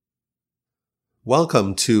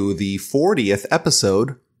Welcome to the 40th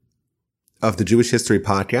episode of the Jewish History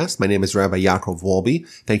Podcast. My name is Rabbi Yaakov Wolbe.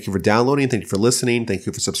 Thank you for downloading. Thank you for listening. Thank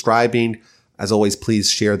you for subscribing. As always, please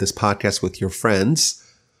share this podcast with your friends.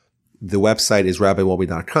 The website is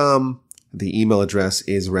rabbiwolbe.com. The email address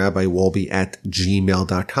is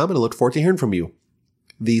rabbiwolbe@gmail.com, and I look forward to hearing from you.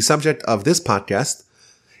 The subject of this podcast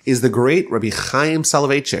is the great Rabbi Chaim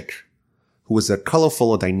Soloveichik, who was a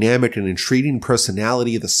colorful, dynamic, and intriguing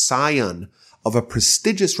personality, the scion of a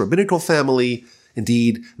prestigious rabbinical family,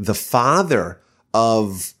 indeed the father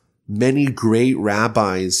of many great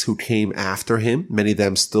rabbis who came after him. Many of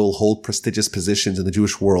them still hold prestigious positions in the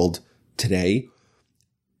Jewish world today.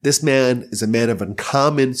 This man is a man of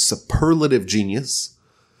uncommon superlative genius,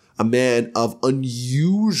 a man of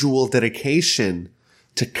unusual dedication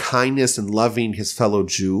to kindness and loving his fellow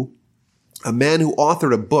Jew, a man who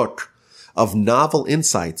authored a book of novel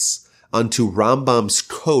insights onto Rambam's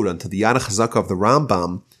code, onto the Yad HaChazaka of the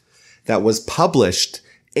Rambam, that was published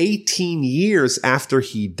 18 years after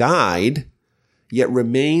he died, yet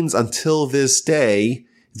remains until this day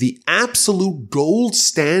the absolute gold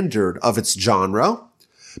standard of its genre.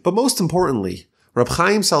 But most importantly, Rabbi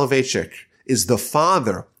Chaim Soloveichik is the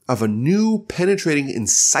father of a new, penetrating,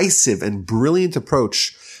 incisive, and brilliant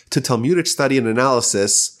approach to Talmudic study and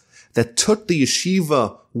analysis that took the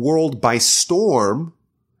yeshiva world by storm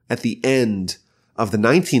at the end of the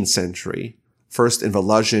 19th century, first in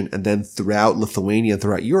Volozhin and then throughout Lithuania and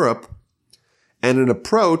throughout Europe, and an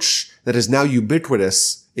approach that is now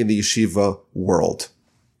ubiquitous in the yeshiva world.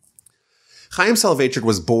 Chaim Soloveichik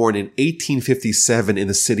was born in 1857 in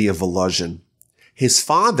the city of Volozhin. His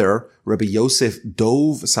father, Rabbi Yosef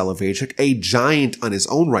Dov Soloveichik, a giant on his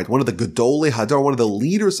own right, one of the Gedolei Hador, one of the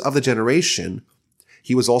leaders of the generation,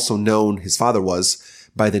 he was also known, his father was,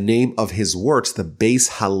 by the name of his works, the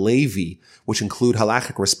Beis Halevi, which include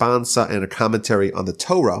halachic responsa and a commentary on the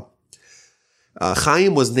Torah.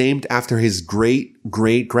 Chaim was named after his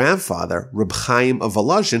great-great-grandfather, Reb Chaim of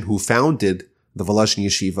Volozhin, who founded the Volozhin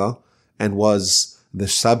Yeshiva and was the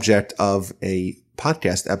subject of a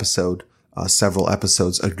podcast episode several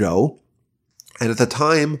episodes ago. And at the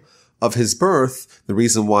time of his birth, the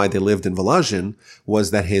reason why they lived in Volozhin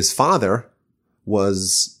was that his father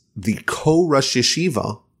was the co-Rosh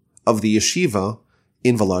Yeshiva of the yeshiva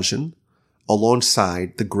in Volozhin,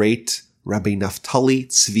 alongside the great Rabbi Naftali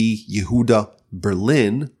Tzvi Yehuda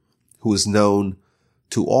Berlin, who is known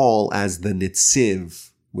to all as the Nitziv,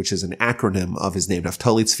 which is an acronym of his name.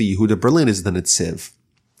 Naftali Tzvi Yehuda Berlin is the Nitziv.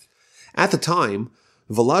 At the time,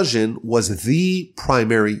 Volozhin was the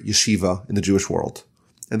primary yeshiva in the Jewish world,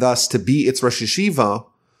 and thus to be its Rosh Yeshiva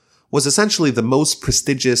was essentially the most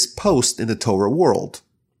prestigious post in the Torah world.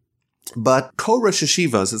 But co-Rosh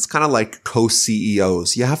Yeshivas, it's kind of like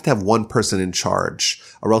co-CEOs. You have to have one person in charge,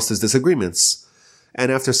 or else there's disagreements.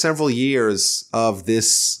 And after several years of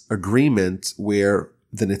this agreement where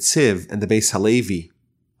the Nitziv and the Beis Halevi,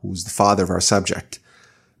 who's the father of our subject,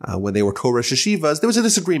 when they were co-Rosh Yeshivas, there was a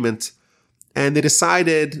disagreement. And they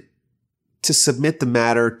decided to submit the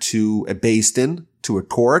matter to a Beis Din, to a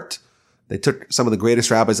court. They took some of the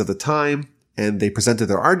greatest rabbis of the time, and they presented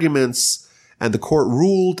their arguments. And the court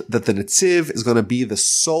ruled that the Nitziv is going to be the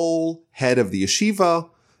sole head of the yeshiva,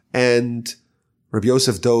 and Rabbi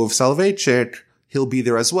Yosef Dov Soloveichik, he'll be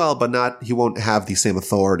there as well, but he won't have the same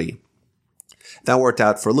authority. That worked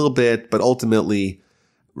out for a little bit, but ultimately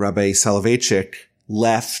Rabbi Soloveichik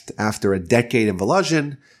left after a decade in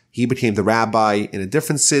Volozhin. He became the rabbi in a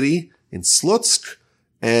different city, in Slutsk,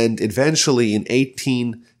 and eventually in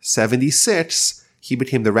 1876, he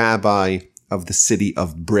became the rabbi of the city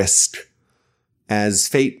of Brisker. As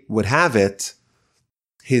fate would have it,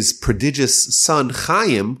 his prodigious son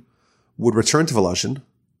Chaim would return to Volozhin,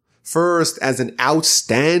 first as an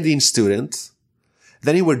outstanding student.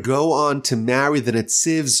 Then he would go on to marry the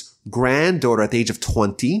Nitziv's granddaughter at the age of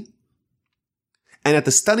 20. And at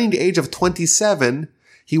the stunning age of 27,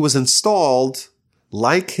 he was installed,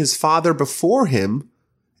 like his father before him,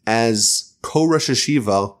 as co-Rosh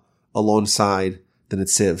Yeshiva alongside the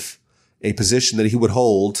Nitziv, a position that he would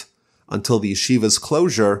hold until the yeshiva's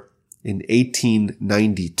closure in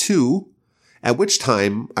 1892, at which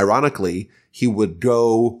time, ironically, he would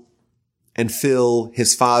go and fill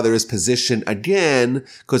his father's position again,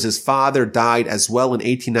 because his father died as well in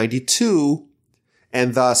 1892,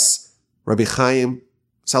 and thus Rabbi Chaim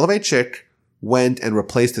Soloveichik went and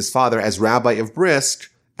replaced his father as rabbi of Brisker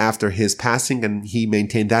after his passing, and he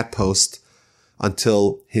maintained that post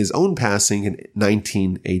until his own passing in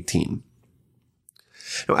 1918.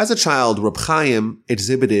 Now, as a child, Reb Chaim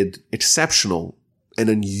exhibited exceptional and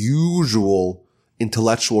unusual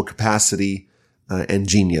intellectual capacity and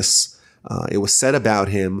genius. It was said about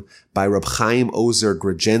him by Reb Chaim Ozer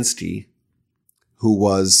Grodzinski, who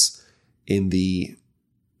was in the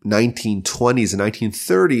 1920s and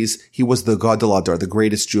 1930s, he was the Gadol Ador, the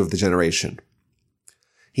greatest Jew of the generation.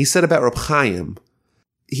 He said about Reb Chaim,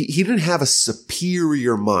 he didn't have a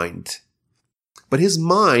superior mind, but his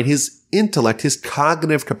mind, his intellect, his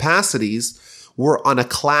cognitive capacities were on a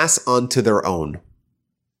class unto their own.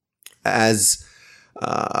 As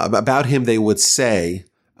about him, they would say,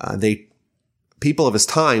 people of his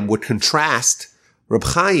time would contrast Reb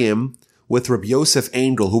Chaim with Reb Yosef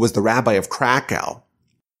Engel, who was the rabbi of Krakow.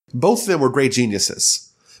 Both of them were great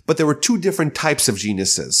geniuses, but there were two different types of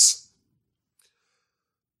geniuses.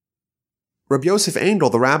 Reb Yosef Engel,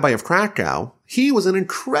 the rabbi of Krakow, he was an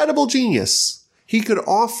incredible genius. He could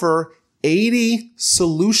offer 80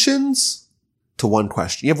 solutions to one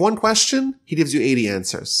question. You have one question, he gives you 80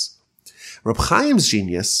 answers. Reb Chaim's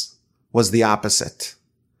genius was the opposite.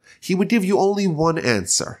 He would give you only one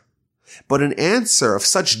answer, but an answer of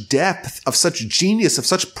such depth, of such genius, of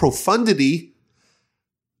such profundity,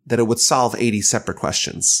 that it would solve 80 separate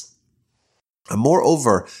questions. And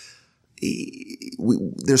moreover,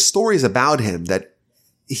 there's stories about him that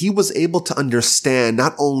he was able to understand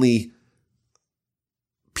not only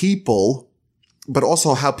people, but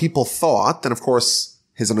also how people thought. And of course,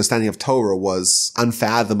 his understanding of Torah was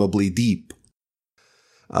unfathomably deep.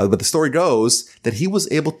 But the story goes that he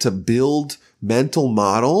was able to build mental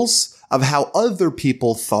models of how other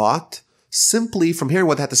people thought simply from hearing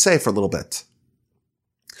what they had to say for a little bit.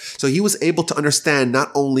 So he was able to understand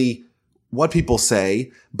not only what people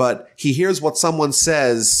say, but he hears what someone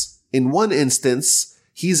says in one instance.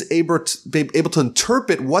 He's able to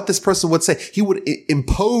interpret what this person would say. He would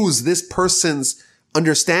impose this person's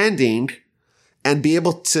understanding and be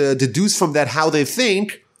able to deduce from that how they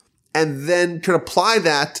think, and then could apply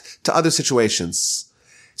that to other situations.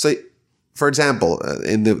 So, for example,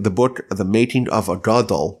 in the book, The Making of a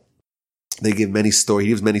Gadol, he gives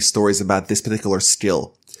many stories about this particular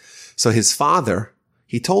skill. So his father,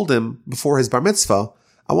 he told him before his bar mitzvah,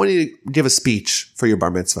 I want you to give a speech for your bar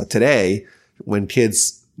mitzvah. Today, when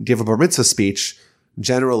kids give a bar mitzvah speech,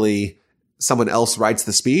 generally someone else writes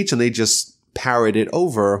the speech and they just parrot it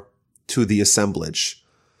over to the assemblage.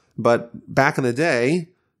 But back in the day,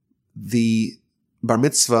 the bar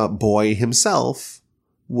mitzvah boy himself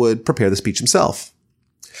would prepare the speech himself.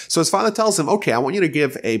 So his father tells him, okay, I want you to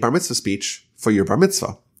give a bar mitzvah speech for your bar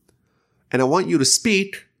mitzvah. And I want you to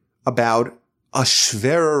speak about a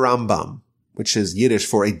shverer Rambam, which is Yiddish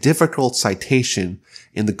for a difficult citation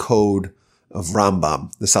in the code of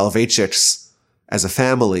Rambam. The Soloveichiks as a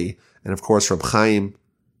family, and of course Reb Chaim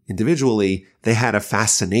individually, they had a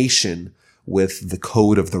fascination with the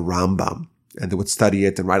code of the Rambam, and they would study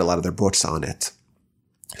it and write a lot of their books on it.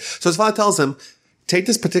 So his father tells him, take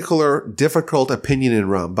this particular difficult opinion in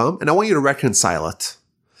Rambam, and I want you to reconcile it.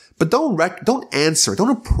 But don't answer, don't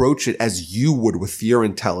approach it as you would with your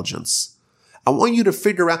intelligence. I want you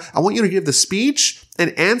to give the speech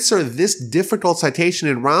and answer this difficult citation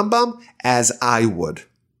in Rambam as I would.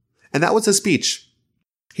 And that was his speech.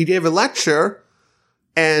 He gave a lecture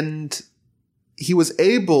and he was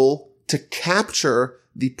able to capture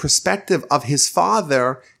the perspective of his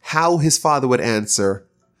father, how his father would answer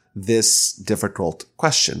this difficult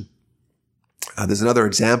question. There's another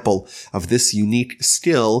example of this unique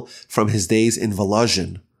skill from his days in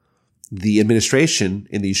Volozhin. The administration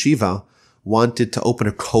in the yeshiva wanted to open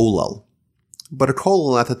a kollel. But a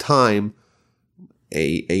kollel at the time,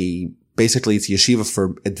 basically it's a yeshiva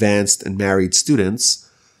for advanced and married students.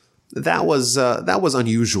 That was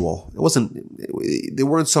unusual. There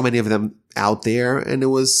weren't so many of them out there, and it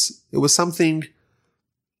was something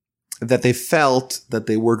that they felt that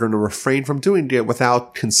they were going to refrain from doing it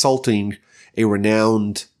without consulting a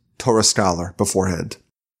renowned Torah scholar beforehand.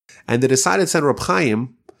 And they decided to send Reb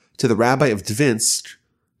Chaim to the rabbi of Dvinsk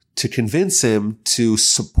to convince him to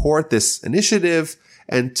support this initiative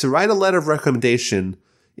and to write a letter of recommendation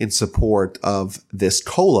in support of this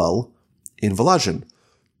kollel in Volozhin.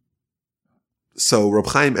 So Reb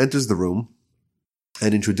Chaim enters the room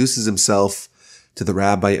and introduces himself to the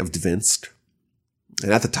rabbi of Dvinsk.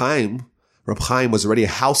 And at the time, Reb Chaim was already a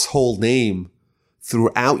household name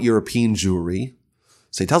throughout European Jewry.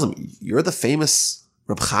 So he tells him, you're the famous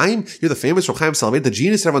Reb Chaim? You're the famous Reb Chaim Soloveitchik, the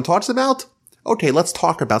genius that everyone talks about? Okay, let's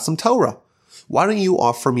talk about some Torah. Why don't you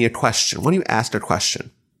offer me a question? Why don't you ask a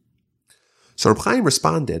question? So Reb Chaim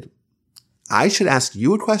responded, I should ask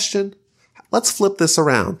you a question? Let's flip this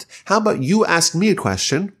around. How about you ask me a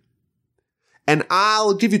question and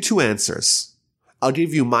I'll give you two answers. I'll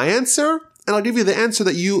give you my answer and I'll give you the answer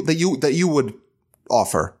that you would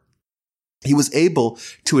offer. he was able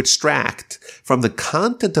to extract from the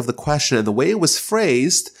content of the question and the way it was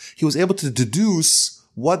phrased, he was able to deduce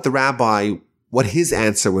what his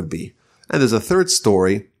answer would be. And there's a third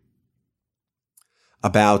story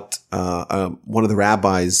about one of the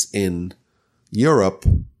rabbis in Europe.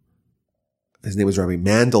 His name was Rabbi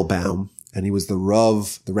Mandelbaum, and he was the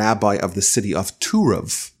rabbi of the city of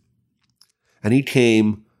Turav. And he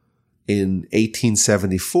came in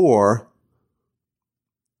 1874.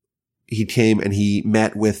 He came and he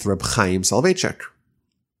met with Rabbi Chaim Soloveichik.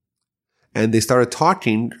 And they started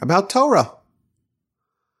talking about Torah.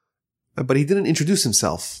 But he didn't introduce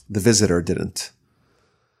himself. The visitor didn't.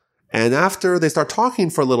 And after they start talking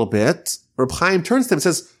for a little bit, Rabbi Chaim turns to him and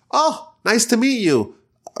says, "Oh, nice to meet you,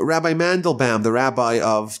 Rabbi Mandelbaum, the rabbi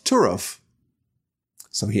of Turav."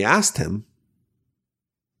 So he asked him,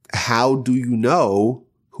 "How do you know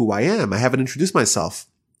who I am? I haven't introduced myself."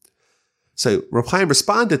 So Rabbi Chaim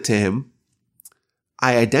responded to him,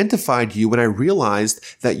 "I identified you when I realized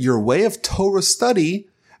that your way of Torah study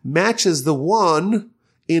matches the one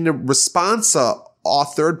in a responsa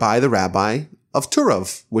authored by the rabbi of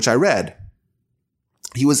Turav, which I read."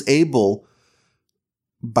 He was able,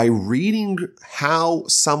 by reading how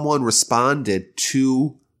someone responded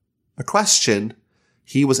to a question,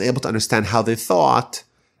 he was able to understand how they thought.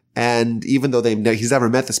 And even though he's never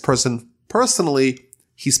met this person personally,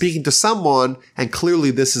 he's speaking to someone, and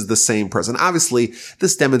clearly this is the same person. Obviously,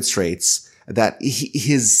 this demonstrates that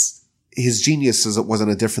his genius was on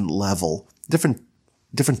a different level, different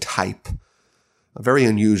type, a very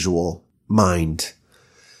unusual mind.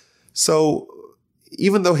 So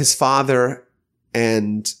even though his father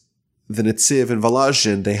and the Netziv in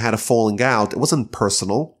Volozhin, they had a falling out, it wasn't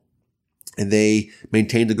personal, and they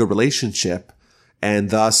maintained a good relationship. And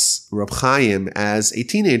thus, Reb Chaim, as a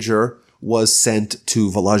teenager, was sent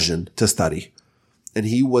to Volozhin to study. And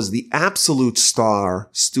he was the absolute star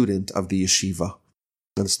student of the yeshiva.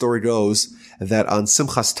 And the story goes that on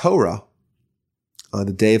Simchas Torah, on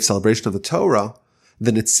the day of celebration of the Torah,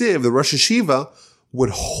 the Netziv, the Rosh Yeshiva, would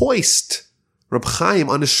hoist Reb Chaim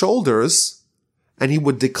on his shoulders, and he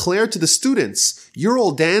would declare to the students, "You're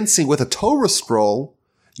all dancing with a Torah scroll.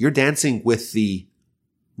 You're dancing with the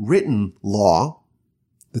written law,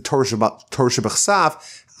 the Torah Shebechsav.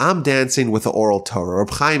 I'm dancing with the oral Torah." Reb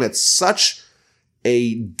Chaim had such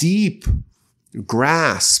a deep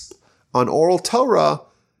grasp on oral Torah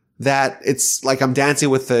that it's like I'm dancing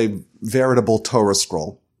with a veritable Torah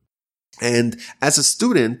scroll. And as a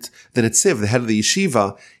student, the Netziv, the head of the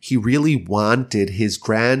yeshiva, he really wanted his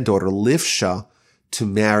granddaughter Livsha to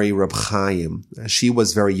marry Reb Chaim. She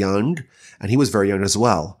was very young, and he was very young as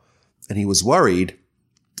well. And he was worried.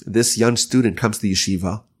 This young student comes to the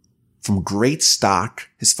yeshiva from great stock.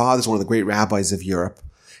 His father's one of the great rabbis of Europe.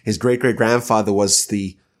 His great-great-grandfather was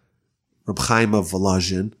the Reb Chaim of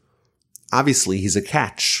Volozhin. Obviously, he's a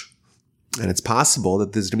catch. And it's possible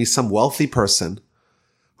that there's going to be some wealthy person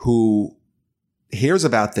who hears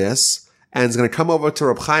about this and is going to come over to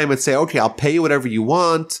Reb Chaim and say, "Okay, I'll pay you whatever you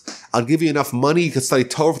want. I'll give you enough money. You can study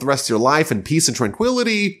Torah for the rest of your life in peace and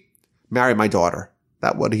tranquility. Marry my daughter."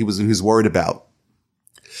 That's what he was worried about.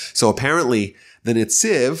 So apparently, the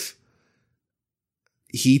Netziv,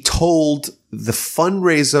 he told the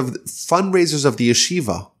fundraisers of the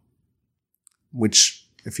yeshiva, which,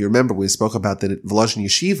 if you remember, we spoke about the Volozhin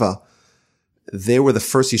yeshiva. They were the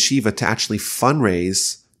first yeshiva to actually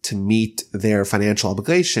fundraise to meet their financial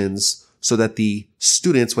obligations so that the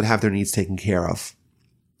students would have their needs taken care of.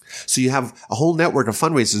 So you have a whole network of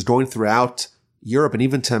fundraisers going throughout Europe and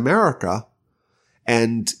even to America.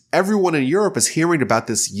 And everyone in Europe is hearing about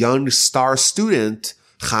this young star student,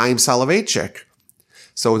 Chaim Soloveichik.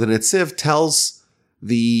 So the Netziv tells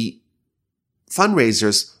the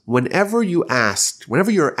fundraisers, whenever you're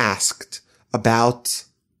asked about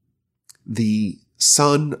the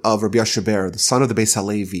son of Rabbi Yashaber, the son of the Beis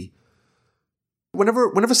Halevi,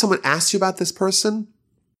 whenever someone asks you about this person,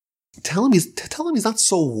 tell him he's not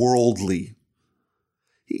so worldly.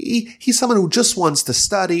 He's someone who just wants to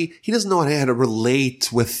study. He doesn't know how to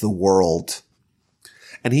relate with the world.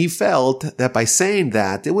 And he felt that by saying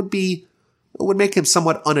that, it would make him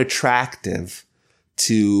somewhat unattractive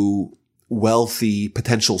to wealthy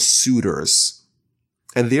potential suitors.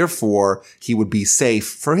 And therefore, he would be safe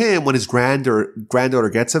for him when his granddaughter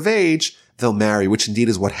gets of age, they'll marry, which indeed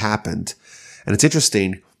is what happened. And it's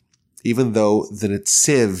interesting, even though the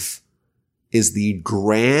Netziv is the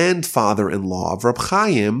grandfather-in-law of Reb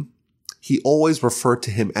Chaim, he always referred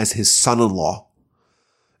to him as his son-in-law.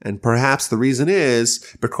 And perhaps the reason is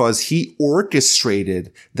because he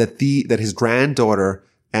orchestrated that his granddaughter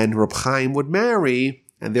and Reb Chaim would marry,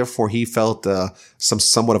 and therefore he felt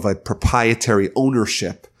somewhat of a proprietary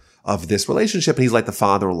ownership of this relationship, and he's like the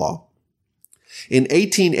father-in-law. In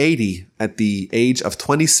 1880, at the age of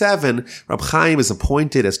 27, Reb Chaim is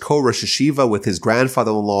appointed as co-Rosh Yeshiva with his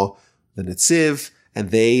grandfather-in-law, the Netziv,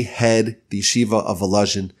 and they head the Yeshiva of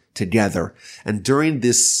Volozhin together. And during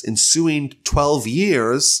this ensuing 12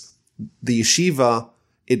 years, the yeshiva,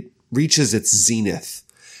 it reaches its zenith.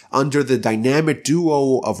 Under the dynamic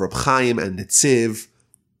duo of Reb Chaim and Netziv,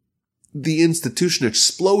 the institution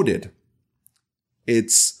exploded.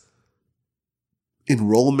 Its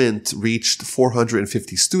enrollment reached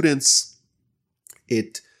 450 students.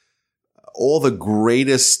 All the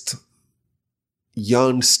greatest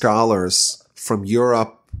young scholars from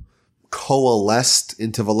Europe coalesced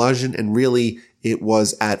into Volozhin, and really it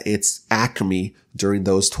was at its acme during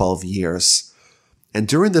those 12 years. And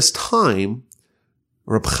during this time,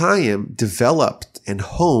 Reb Chaim developed and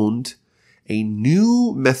honed a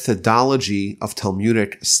new methodology of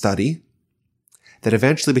Talmudic study that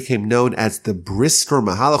eventually became known as the Brisker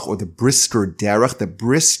Mahalach, or the Brisker Derech, the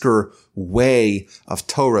Brisker way of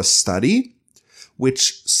Torah study,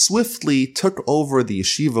 which swiftly took over the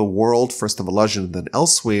yeshiva world, first in Volozhin and then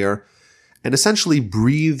elsewhere, and essentially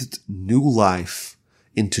breathed new life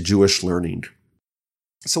into Jewish learning.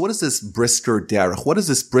 So what is this Brisker Derech? What is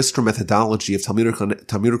this Brisker methodology of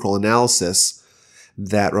Talmudical analysis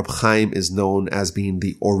that Reb Chaim is known as being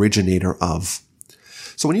the originator of?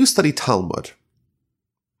 So when you study Talmud,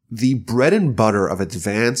 the bread and butter of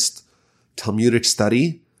advanced Talmudic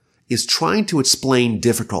study is trying to explain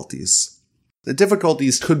difficulties. The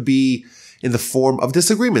difficulties could be in the form of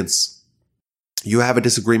disagreements. You have a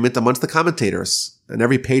disagreement amongst the commentators. On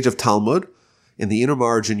every page of Talmud, in the inner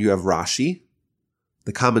margin, you have Rashi,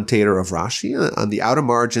 the commentator of Rashi. On the outer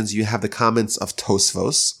margins, you have the comments of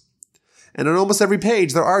Tosfos. And on almost every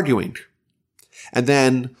page, they're arguing. And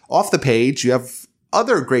then off the page, you have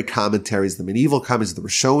other great commentaries, the medieval commentaries, the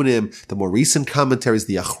Rishonim, the more recent commentaries,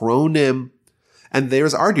 the Achronim, and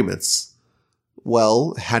there's arguments.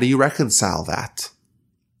 Well, how do you reconcile that?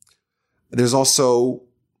 There's also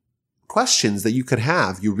questions that you could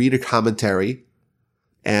have. You read a commentary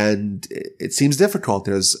and it seems difficult.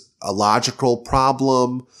 There's a logical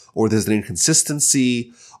problem, or there's an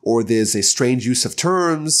inconsistency, or there's a strange use of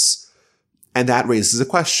terms, and that raises a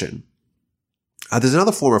question. There's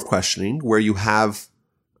another form of questioning where you have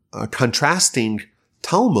contrasting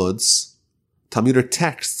Talmudic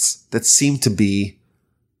texts that seem to be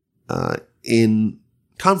in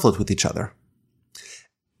conflict with each other.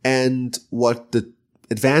 And what the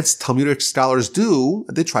advanced Talmudic scholars do,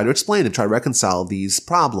 they try to explain, they try to reconcile these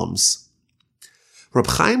problems. Reb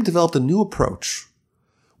Chaim developed a new approach,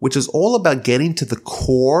 which is all about getting to the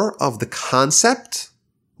core of the concept.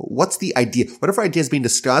 What's the idea? Whatever idea is being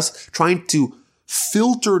discussed, trying to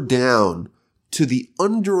filter down to the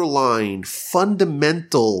underlying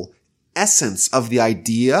fundamental essence of the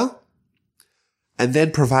idea, and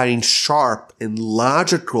then providing sharp and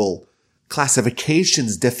logical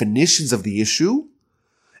classifications, definitions of the issue.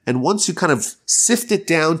 And once you kind of sift it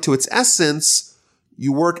down to its essence,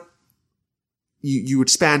 you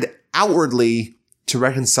expand outwardly to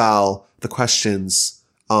reconcile the questions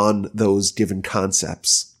on those given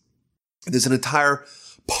concepts. There's an entire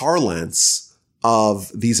parlance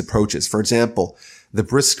of these approaches. For example, the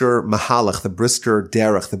Brisker Mahalach, the Brisker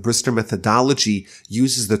Derech, the Brisker methodology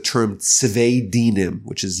uses the term tzvei dinim,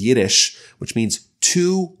 which is Yiddish, which means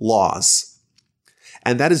two laws.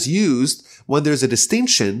 And that is used when there's a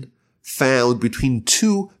distinction found between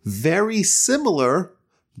two very similar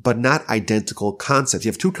but not identical concepts. You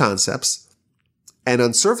have two concepts, and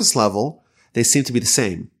on surface level, they seem to be the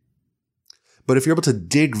same. But if you're able to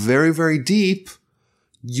dig very, very deep,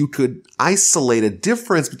 you could isolate a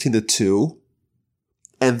difference between the two,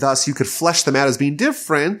 and thus you could flesh them out as being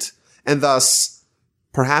different, and thus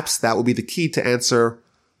perhaps that would be the key to answer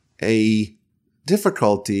a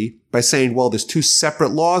difficulty by saying, well, there's two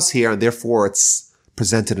separate laws here, and therefore it's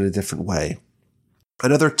presented in a different way.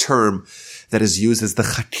 Another term that is used is the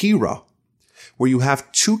chakira, where you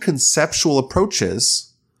have two conceptual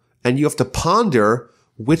approaches, and you have to ponder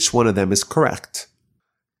which one of them is correct.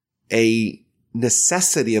 A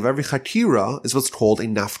necessity of every chakira is what's called a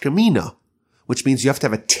nafkamina, which means you have to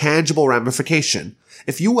have a tangible ramification.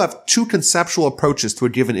 If you have two conceptual approaches to a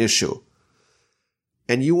given issue,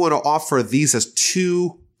 and you want to offer these as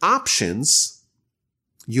two options,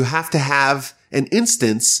 you have to have an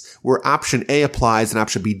instance where option A applies and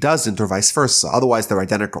option B doesn't, or vice versa. Otherwise, they're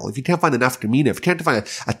identical. If you can't find a nafkamina, if you can't find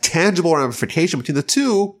a tangible ramification between the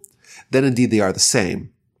two, then indeed they are the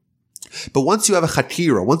same. But once you have a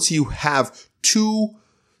chakira, once you have two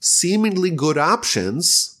seemingly good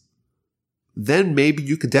options, then maybe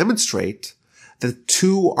you could demonstrate the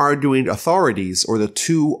two arguing authorities or the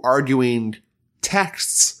two arguing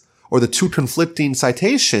texts or the two conflicting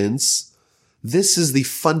citations, this is the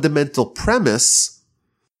fundamental premise.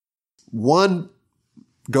 One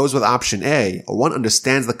goes with option A, or one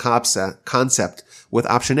understands the concept with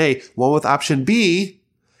option A, one with option B,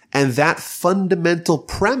 and that fundamental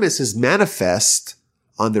premise is manifest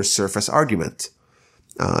on their surface argument.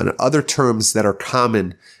 And other terms that are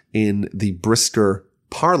common in the Brisker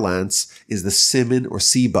parlance is the siman or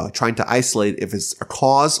siba, trying to isolate if it's a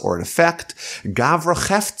cause or an effect. Gavra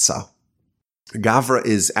cheftza. Gavra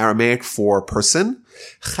is Aramaic for person.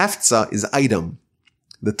 Cheftza is item.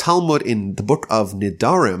 The Talmud in the book of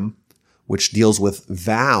Nidarim, which deals with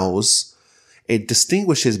vows, it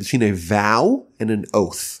distinguishes between a vow and an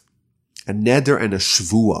oath, a neder and a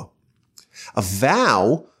shvua. A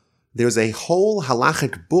vow, there's a whole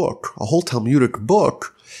halachic book, a whole Talmudic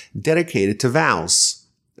book dedicated to vows.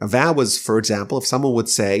 A vow was, for example, if someone would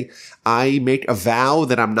say, I make a vow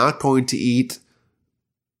that I'm not going to eat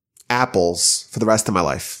apples for the rest of my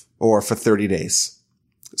life or for 30 days.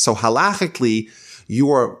 So halachically, you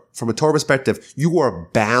are, from a Torah perspective, you are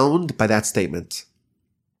bound by that statement,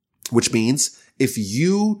 which means if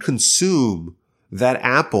you consume that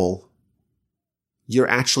apple, you're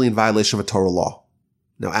actually in violation of a Torah law.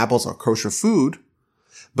 Now, apples are kosher food,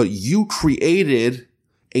 but you created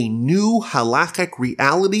a new halachic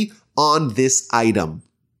reality on this item.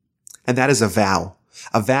 And that is a vow.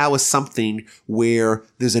 A vow is something where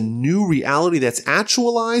there's a new reality that's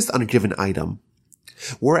actualized on a given item.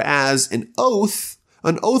 Whereas an oath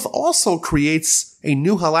also creates a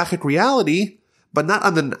new halachic reality, but not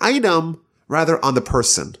on an item, rather on the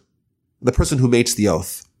person who makes the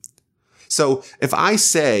oath. So if I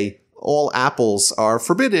say all apples are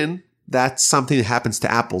forbidden, that's something that happens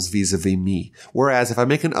to apples vis-a-vis me. Whereas if I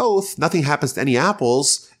make an oath, nothing happens to any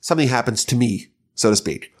apples, something happens to me, so to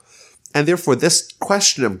speak. And therefore, this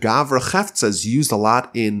question of gavra cheftza is used a lot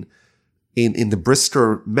in the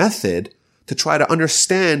Brisker method to try to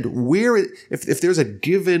understand where, if there's a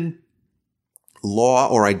given law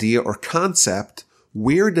or idea or concept,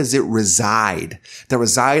 where does it reside? Does it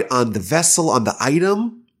reside on the vessel, on the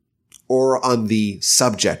item, or on the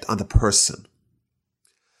subject, on the person?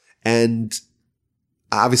 And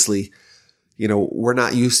obviously, we're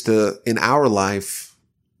not used to, in our life,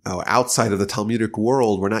 outside of the Talmudic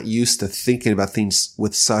world, we're not used to thinking about things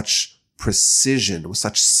with such precision, with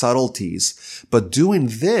such subtleties. But doing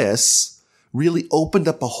this really opened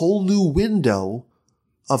up a whole new window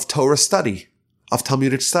of Torah study, of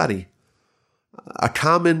Talmudic study. A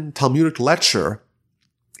common Talmudic lecture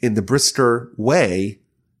in the Brisker way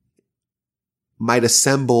might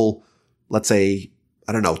assemble, let's say,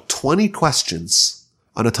 20 questions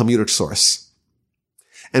on a Talmudic source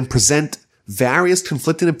and present various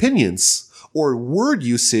conflicting opinions or word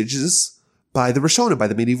usages by the Rishonim, by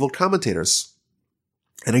the medieval commentators.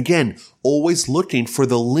 And again, always looking for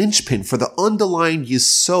the linchpin, for the underlying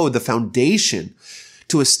yesod, the foundation,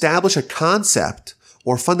 to establish a concept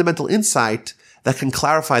or fundamental insight that can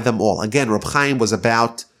clarify them all. Again, Rabbi Chaim was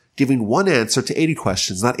about giving one answer to 80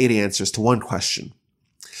 questions, not 80 answers to one question.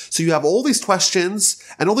 So you have all these questions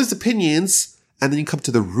and all these opinions, and then you come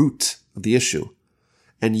to the root of the issue,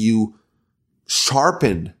 and you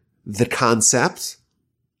sharpen the concept,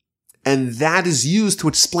 and that is used to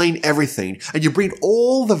explain everything. And you bring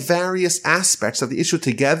all the various aspects of the issue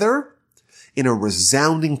together in a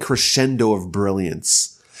resounding crescendo of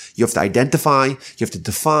brilliance. You have to identify, you have to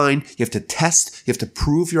define, you have to test, you have to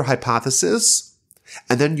prove your hypothesis,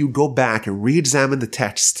 and then you go back and re-examine the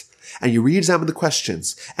text, and you re-examine the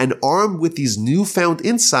questions, and armed with these newfound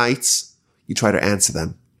insights, you try to answer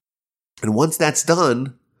them. And once that's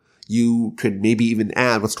done, you could maybe even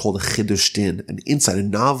add what's called a chidush din, an insight, a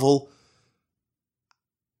novel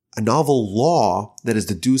law that is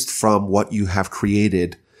deduced from what you have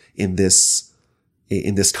created in this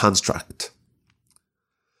construct.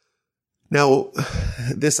 Now,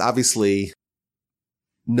 this obviously,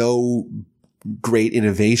 no great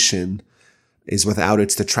innovation is without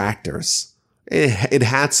its detractors. It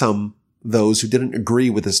had those who didn't agree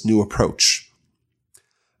with this new approach.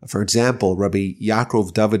 For example, Rabbi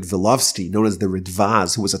Yaakov David Vilovsky, known as the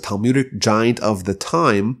Ridvaz, who was a Talmudic giant of the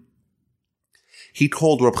time, he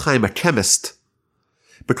called Reb Chaim a chemist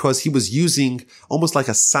because he was using almost like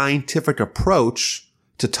a scientific approach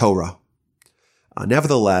to Torah.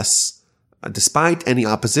 Nevertheless, despite any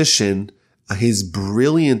opposition, his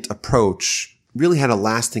brilliant approach really had a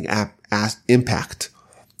lasting impact.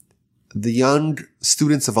 The young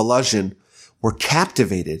students of Alazhin were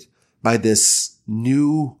captivated by this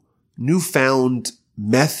newfound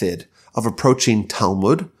method of approaching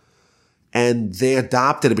Talmud, and they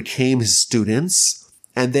adopted it, became his students,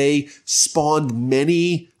 and they spawned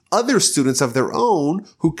many other students of their own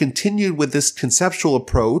who continued with this conceptual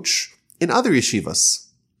approach in other yeshivas.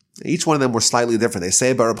 Each one of them were slightly different. They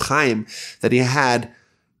say about Reb Chaim that he had,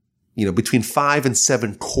 between 5 and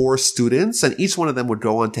 7 core students, and each one of them would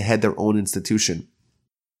go on to head their own institution.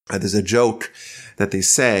 There's a joke that they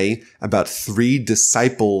say about 3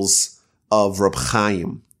 disciples of Reb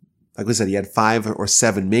Chaim. Like we said, he had 5 or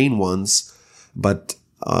 7 main ones, but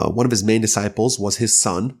one of his main disciples was his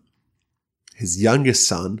son, his youngest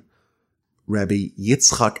son, Rabbi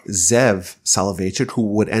Yitzchak Zev Soloveichik, who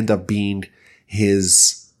would end up being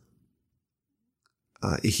his,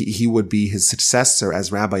 he would be his successor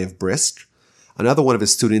as Rabbi of Brisker. Another one of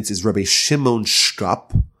his students is Rabbi Shimon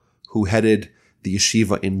Shkop, who headed the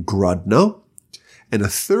yeshiva in Grodno. And a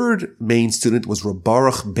third main student was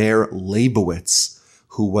Rabbi Ber Leibowitz,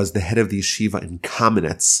 who was the head of the yeshiva in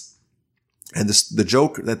Kamenetz. And the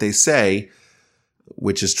joke that they say,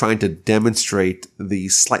 which is trying to demonstrate the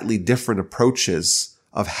slightly different approaches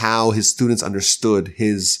of how his students understood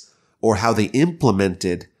or how they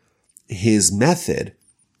implemented his method,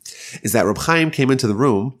 is that Reb Chaim came into the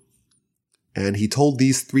room and he told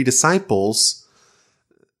these 3 disciples,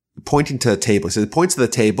 pointing to a table. He points to the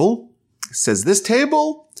table, says, "This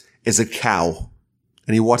table is a cow."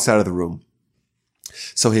 And he walks out of the room.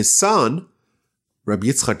 So his son, Rabbi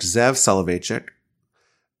Yitzchak Zev Soloveichik,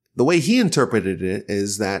 the way he interpreted it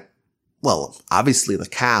is that, well, obviously the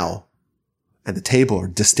cow and the table are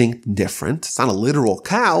distinct and different. It's not a literal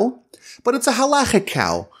cow, but it's a halachic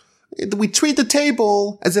cow. We treat the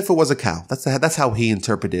table as if it was a cow. That's how he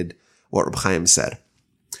interpreted what Reb Chaim said.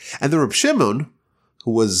 And the Reb Shimon,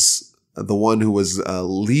 who was the one who was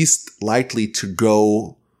least likely to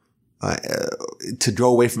go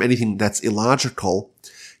away from anything that's illogical,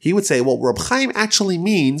 he would say, well, what Reb Chaim actually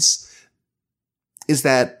means is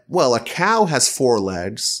that, well, a cow has 4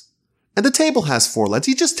 legs and the table has 4 legs.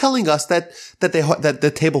 He's just telling us that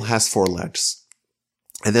the table has 4 legs.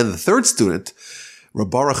 And then the third student,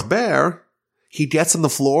 Rabbi Ber, he gets on the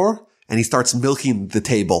floor and he starts milking the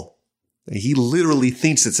table. He literally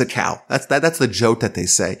thinks it's a cow. That's the joke that they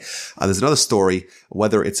say. There's another story,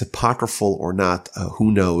 whether it's apocryphal or not,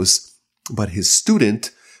 who knows. But his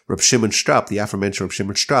student, Reb Shimon Shkop, the aforementioned Reb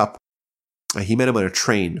Shimon Shkop, he met him on a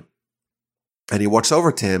train. And he walks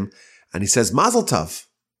over to him and he says, "Mazel tov."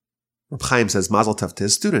 Reb Chaim says Mazel tov to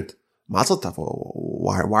his student. "Mazel tov?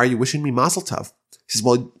 Why are you wishing me Mazel tov?" He says,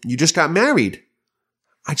 "Well, you just got married."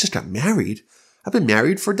 "I just got married? I've been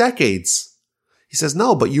married for decades." He says,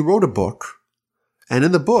 "No, but you wrote a book. And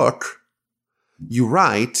in the book, you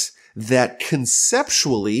write that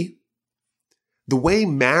conceptually, the way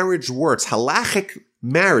marriage works, halachic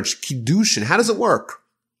marriage, kiddushin, how does it work?"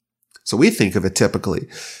 So we think of it typically.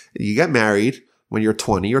 You get married when you're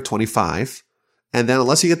 20 or 25, and then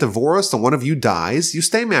unless you get divorced and one of you dies, you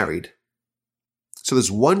stay married. So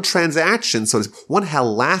there's one transaction, so there's one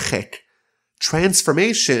halachic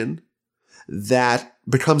transformation that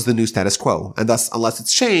becomes the new status quo. And thus, unless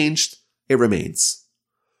it's changed, it remains.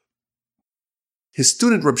 His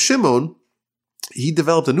student, Reb Shimon, he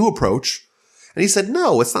developed a new approach, and he said,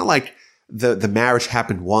 no, it's not like the marriage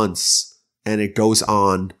happened once and it goes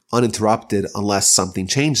on uninterrupted unless something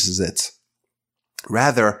changes it.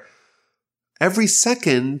 Rather, every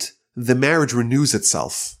second, the marriage renews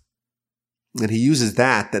itself. And he uses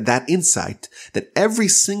that insight, that every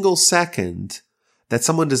single second that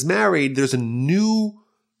someone is married, there's a new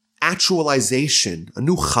actualization, a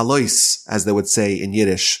new chalois, as they would say in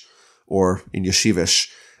Yiddish or in Yeshivish,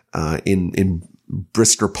 in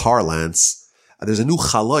Brisker parlance. There's a new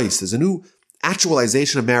chalois, there's a new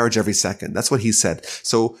actualization of marriage every second. That's what he said.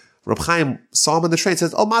 So Reb Chaim saw him on the train and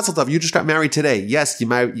says, "Oh, Mazel Tov, you just got married today. Yes,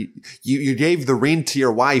 you gave the ring to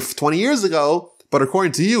your wife 20 years ago, but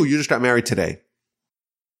according to you, you just got married today."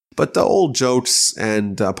 But the old jokes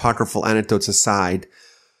and apocryphal anecdotes aside,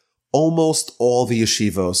 almost all the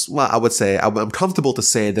yeshivos, well, I would say, I'm comfortable to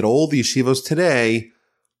say that all the yeshivos today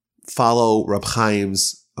follow Reb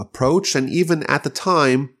Chaim's approach, and even at the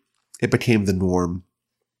time, it became the norm.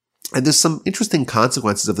 And there's some interesting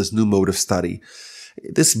consequences of this new mode of study.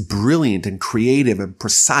 This brilliant and creative and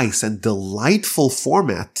precise and delightful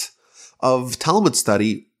format of Talmud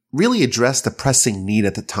study really addressed a pressing need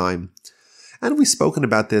at the time. And we've spoken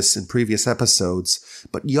about this in previous episodes,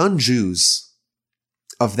 but young Jews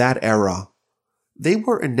of that era, they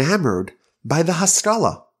were enamored by the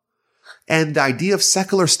Haskalah and the idea of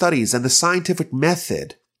secular studies and the scientific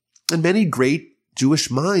method. And many great Jewish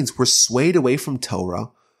minds were swayed away from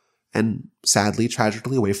Torah and sadly,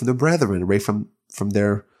 tragically, away from their brethren, away from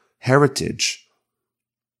their heritage.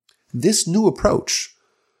 This new approach,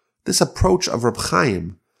 this approach of Reb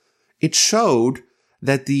Chaim, it showed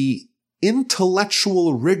that the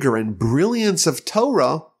intellectual rigor and brilliance of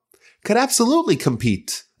Torah could absolutely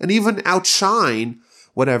compete and even outshine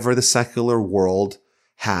whatever the secular world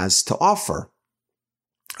has to offer.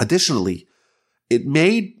 Additionally, it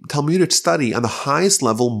made Talmudic study on the highest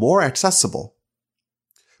level more accessible.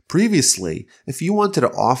 Previously, if you wanted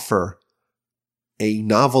to offer a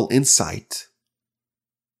novel insight,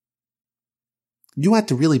 you had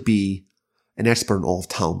to really be an expert in all of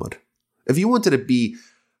Talmud. If you wanted to be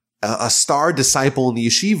a star disciple in the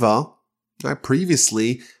yeshiva,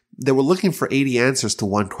 previously, they were looking for 80 answers to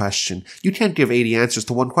one question. You can't give 80 answers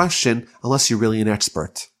to one question unless you're really an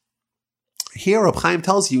expert. Here, Reb Chaim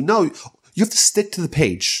tells you, no, you have to stick to the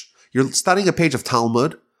page. You're studying a page of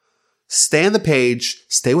Talmud. Stay on the page.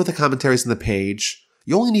 Stay with the commentaries on the page.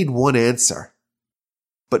 You only need one answer,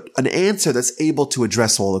 but an answer that's able to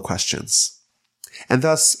address all the questions. And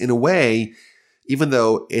thus, in a way, even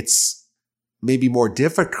though it's maybe more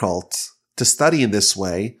difficult to study in this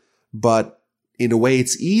way, but in a way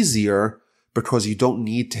it's easier because you don't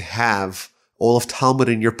need to have all of Talmud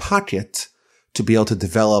in your pocket to be able to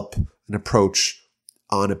develop an approach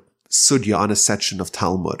on a sugya, on a section of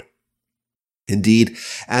Talmud. Indeed,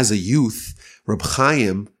 as a youth, Reb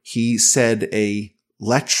Chaim, he said a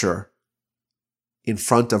lecture in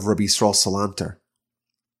front of Rabbi Yisrael Salanter.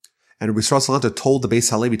 And Rabbi Yisrael Salanter told the Beis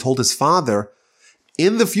Halevi, told his father,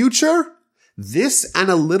 in the future, this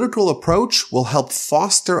analytical approach will help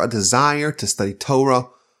foster a desire to study Torah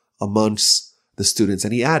amongst the students.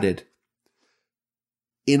 And he added,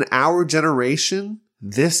 in our generation,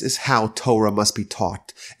 this is how Torah must be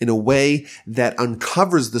taught, in a way that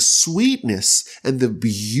uncovers the sweetness and the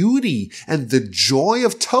beauty and the joy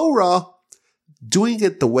of Torah, doing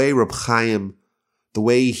it the way Reb Chaim, the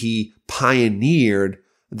way he pioneered.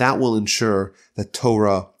 That will ensure that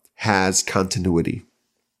Torah has continuity.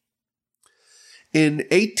 In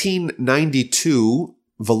 1892,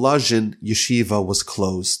 Volozhin Yeshiva was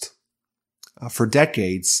closed. For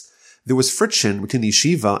decades, there was friction between the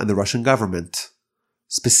yeshiva and the Russian government,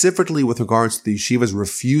 specifically with regards to the yeshiva's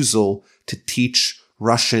refusal to teach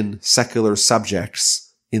Russian secular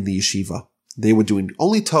subjects in the yeshiva. They were doing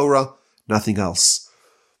only Torah, nothing else.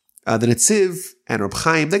 The Netziv and Reb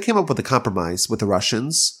Chaim, they came up with a compromise with the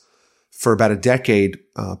Russians for about a decade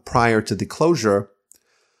prior to the closure.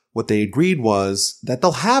 What they agreed was that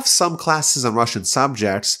they'll have some classes on Russian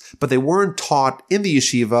subjects, but they weren't taught in the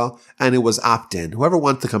yeshiva, and it was opt-in. Whoever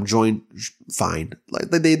wants to come join, fine.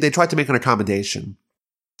 They tried to make an accommodation,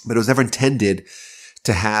 but it was never intended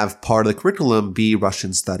to have part of the curriculum be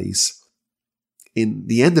Russian studies. In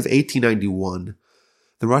the end of 1891,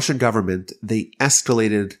 the Russian government, they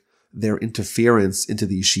escalated their interference into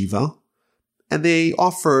the yeshiva, and they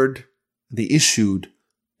issued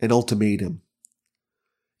an ultimatum.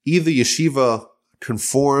 Either yeshiva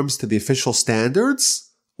conforms to the official standards,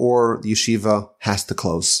 or the yeshiva has to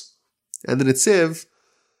close. And the Netziv,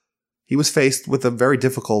 he was faced with a very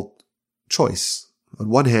difficult choice. On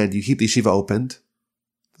one hand, you keep the yeshiva opened.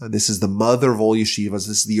 This is the mother of all yeshivas.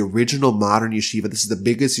 This is the original modern yeshiva. This is the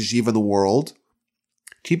biggest yeshiva in the world.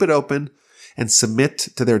 Keep it open and submit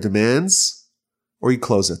to their demands, or you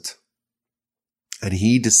close it. And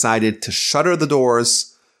he decided to shutter the doors.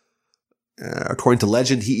 According to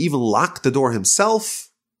legend, he even locked the door himself.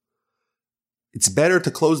 It's better to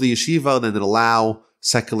close the yeshiva than to allow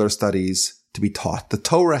secular studies to be taught. The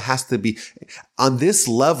Torah has to be, on this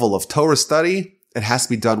level of Torah study, it has to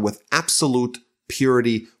be done with absolute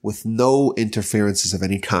purity, with no interferences of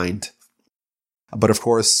any kind. But of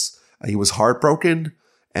course, he was heartbroken,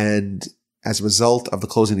 and as a result of the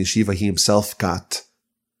closing of the yeshiva, he himself got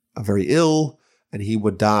very ill, and he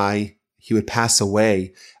would die. He would pass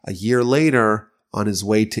away a year later on his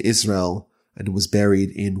way to Israel, and was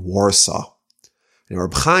buried in Warsaw. And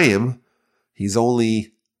Reb Chaim, he's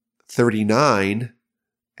only 39,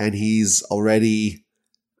 and he's already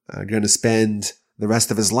going to spend the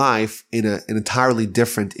rest of his life in an entirely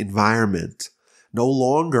different environment. No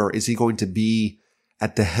longer is he going to be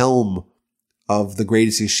at the helm of the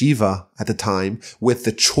greatest yeshiva at the time, with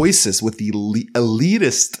the choicest, with the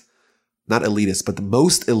elitist, not elitist, but the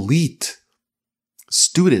most elite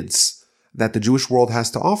students that the Jewish world has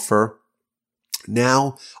to offer.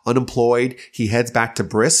 Now unemployed, he heads back to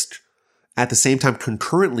Brisker. At the same time,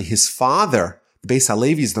 concurrently, his father, the Beis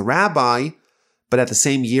Halevi, is the rabbi, but at the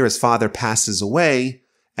same year, his father passes away,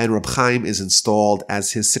 and Reb Chaim is installed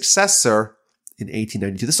as his successor in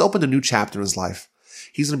 1892. This opened a new chapter in his life.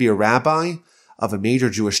 He's going to be a rabbi of a major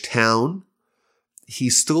Jewish town,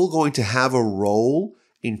 he's still going to have a role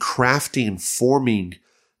in crafting and forming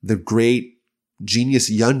the great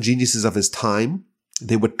young geniuses of his time.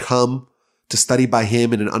 They would come to study by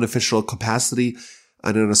him in an unofficial capacity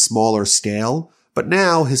and on a smaller scale. But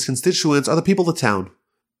now his constituents are the people of the town.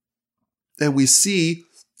 And we see,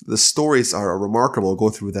 the stories are remarkable, I'll go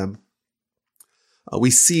through them. We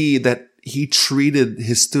see that he treated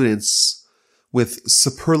his students with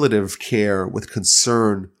superlative care, with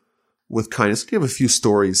concern, with kindness. I give a few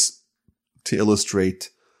stories to illustrate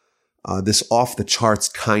this off-the-charts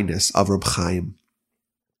kindness of Reb Chaim.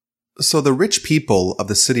 So the rich people of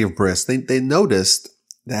the city of Brisk, they noticed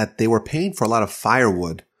that they were paying for a lot of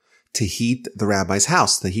firewood to heat the rabbi's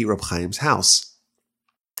house, to heat Reb Chaim's house.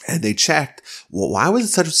 And they checked, well, why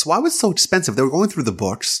was it so expensive? They were going through the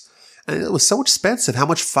books, and it was so expensive how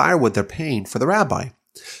much firewood they're paying for the rabbi.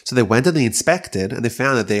 So they went and they inspected, and they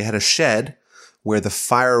found that they had a shed where the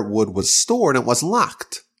firewood was stored and it wasn't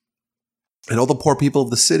locked. And all the poor people of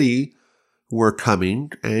the city were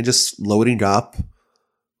coming and just loading up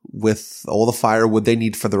with all the firewood they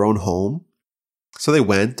need for their own home. So they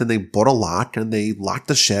went and they bought a lock and they locked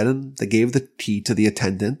the shed and they gave the key to the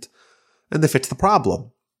attendant and they fixed the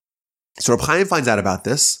problem. So Reb Chaim finds out about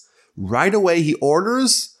this. Right away he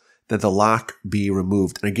orders that the lock be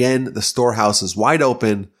removed. And again, the storehouse is wide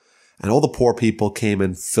open and all the poor people came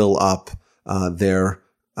and fill up their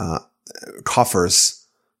coffers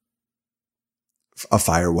of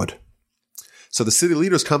firewood. So the city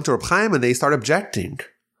leaders come to Reb Chaim and they start objecting.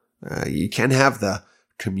 You can't have the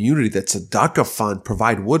community that's a tzedakah fund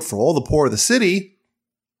provide wood for all the poor of the city.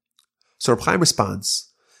 So Reb Chaim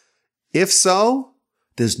responds, if so,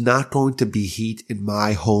 there's not going to be heat in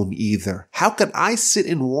my home either. How can I sit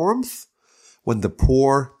in warmth when the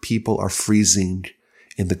poor people are freezing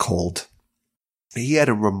in the cold? He had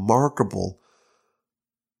a remarkable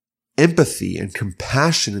empathy and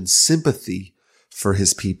compassion and sympathy for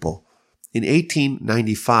his people. In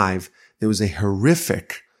 1895, there was a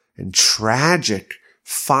horrific and tragic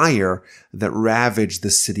fire that ravaged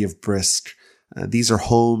the city of Brisk. These are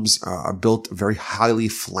homes are built of very highly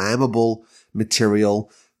flammable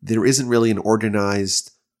material. There isn't really an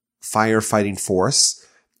organized firefighting force.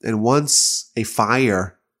 And once a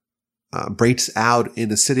fire breaks out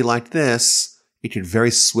in a city like this, it can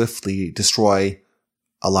very swiftly destroy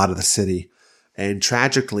a lot of the city. And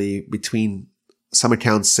tragically, some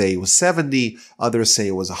accounts say it was 70, others say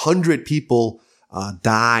it was 100 people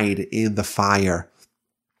died in the fire.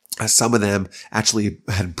 Some of them actually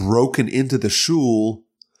had broken into the shul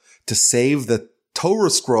to save the Torah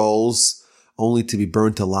scrolls, only to be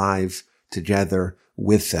burnt alive together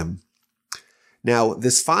with them. Now,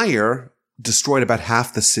 this fire destroyed about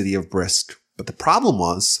half the city of Brisk, but the problem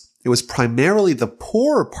was it was primarily the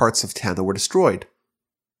poorer parts of town that were destroyed.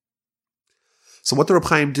 So what did Reb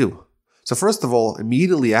Chaim do? So first of all,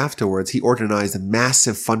 immediately afterwards, he organized a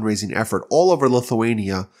massive fundraising effort all over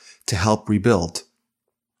Lithuania to help rebuild,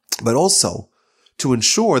 but also to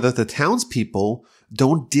ensure that the townspeople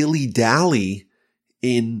don't dilly-dally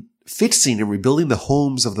in fixing and rebuilding the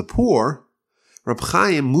homes of the poor. Reb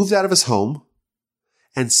Chaim moved out of his home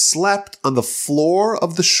and slept on the floor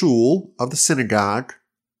of the shul, of the synagogue,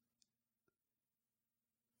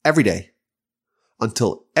 every day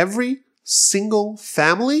until every single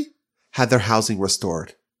family had their housing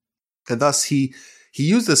restored. And thus he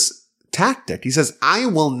used this tactic. He says, I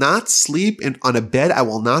will not sleep on a bed. I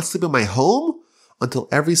will not sleep in my home until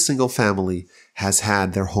every single family has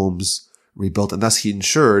had their homes rebuilt. And thus he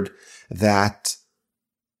ensured that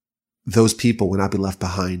those people would not be left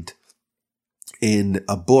behind. In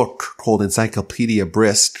a book called Encyclopedia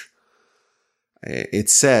Brisk, it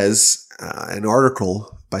says, an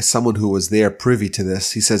article by someone who was there privy to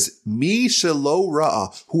this, he says, Mi shelo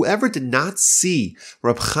ra'a, whoever did not see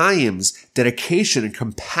Reb Chaim's dedication and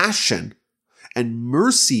compassion and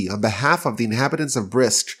mercy on behalf of the inhabitants of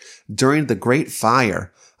Brisk during the Great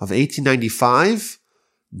Fire of 1895,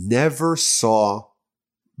 never saw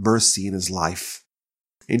mercy in his life.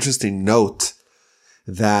 Interesting note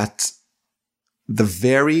that the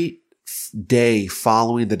very day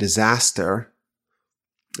following the disaster,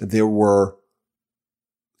 there were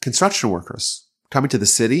construction workers coming to the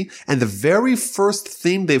city, and the very first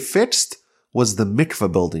thing they fixed was the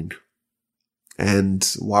mikveh building. And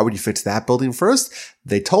why would you fix that building first?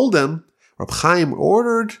 They told them, Reb Chaim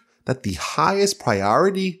ordered that the highest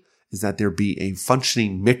priority is that there be a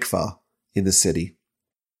functioning mikveh in the city.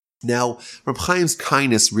 Now, Reb Chaim's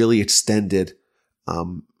kindness really extended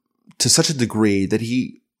to such a degree that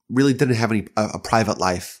he really didn't have a private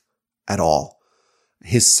life at all.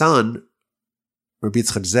 His son, Rabbi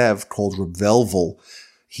Yitzchak Zev, called Reb Velvel,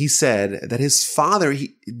 he said that his father,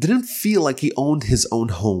 he didn't feel like he owned his own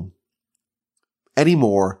home any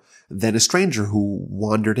more than a stranger who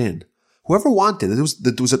wandered in. Whoever wanted, there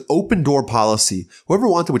was an open door policy. Whoever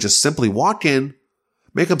wanted would just simply walk in,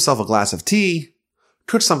 make himself a glass of tea,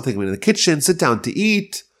 cook something in the kitchen, sit down to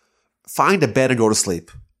eat, find a bed and go to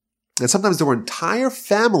sleep. And sometimes there were entire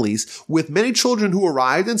families with many children who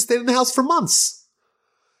arrived and stayed in the house for months.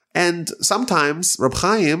 And sometimes Reb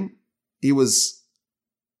Chaim, he was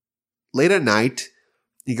late at night,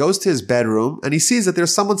 he goes to his bedroom and he sees that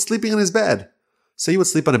there's someone sleeping in his bed. So he would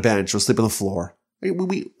sleep on a bench or sleep on the floor.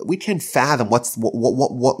 We can't fathom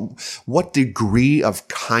what degree of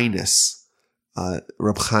kindness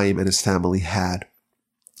Reb Chaim and his family had.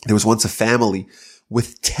 There was once a family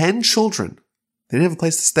with 10 children. They didn't have a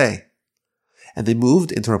place to stay. And they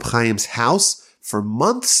moved into Reb Chaim's house for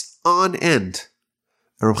months on end.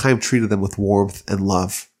 And Reb Chaim treated them with warmth and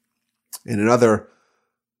love. In another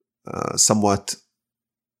somewhat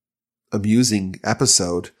amusing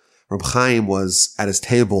episode, Reb Chaim was at his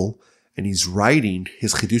table and he's writing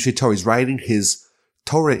his Chidushei Torah. He's writing his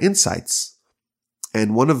Torah insights.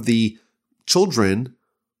 And one of the children,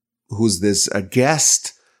 who's a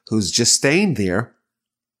guest who's just staying there,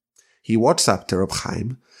 he walks up to Reb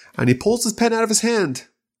Chaim and he pulls his pen out of his hand.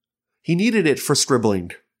 He needed it for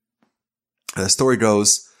scribbling. And the story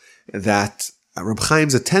goes that Reb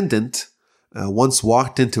Chaim's attendant once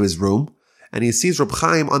walked into his room and he sees Reb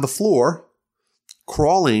Chaim on the floor,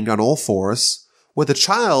 crawling on all fours with a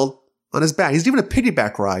child on his back. He's given a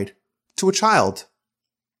piggyback ride to a child.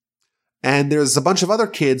 And there's a bunch of other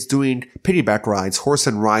kids doing piggyback rides, horse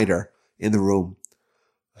and rider, in the room.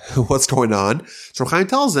 What's going on? So Chaim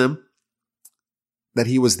tells him that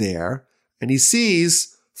he was there, and he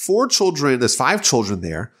sees 4 children, there's 5 children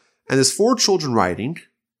there, and there's 4 children riding,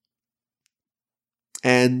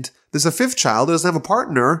 and there's a 5th child who doesn't have a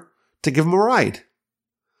partner to give him a ride.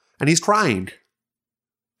 And he's crying.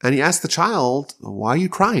 And he asks the child, why are you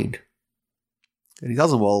crying? And he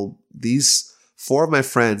tells him, well, these 4 of my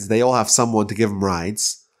friends, they all have someone to give them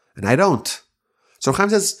rides, and I don't. So Chaim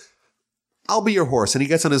says, I'll be your horse. And he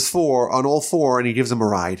gets on all 4, and he gives him a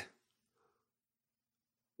ride.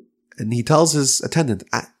 And he tells his attendant,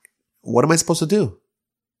 what am I supposed to do?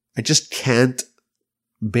 I just can't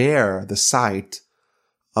bear the sight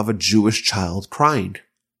of a Jewish child crying.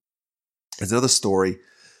 There's another story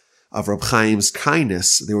of Reb Chaim's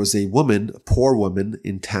kindness. There was a woman, a poor woman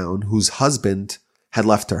in town, whose husband had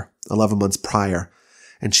left her 11 months prior,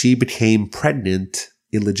 and she became pregnant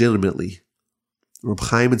illegitimately. Reb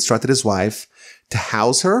Chaim instructed his wife to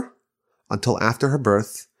house her until after her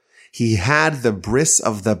birth. He had the bris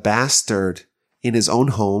of the bastard in his own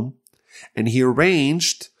home, and he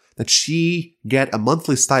arranged that she get a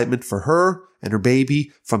monthly stipend for her and her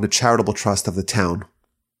baby from the charitable trust of the town.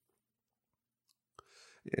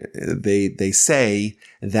 They say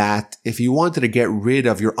that if you wanted to get rid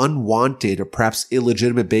of your unwanted or perhaps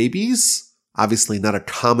illegitimate babies, obviously not a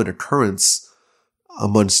common occurrence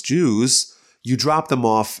amongst Jews, you drop them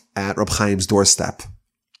off at Reb Chaim's doorstep.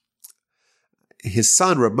 His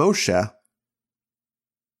son, Reb Moshe,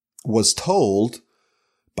 was told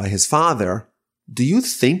by his father, do you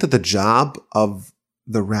think that the job of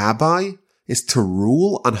the rabbi is to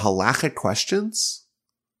rule on halakhic questions?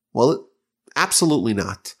 Well, absolutely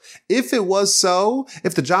not. If it was so,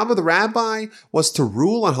 if the job of the rabbi was to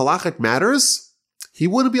rule on halakhic matters, he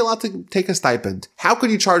wouldn't be allowed to take a stipend. How could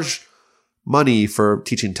he charge money for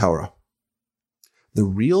teaching Torah? The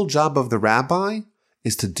real job of the rabbi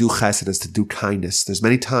is to do chesed, is to do kindness. There's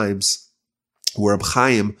many times where Reb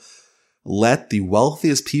Chaim let the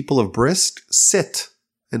wealthiest people of Brisker sit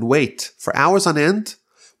and wait for hours on end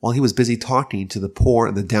while he was busy talking to the poor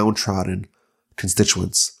and the downtrodden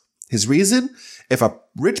constituents. His reason? If a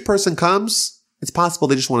rich person comes, it's possible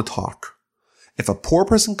they just want to talk. If a poor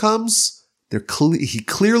person comes, he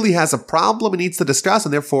clearly has a problem and needs to discuss,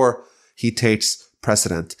 and therefore he takes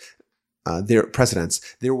precedence.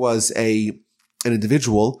 There was an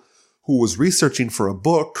individual who was researching for a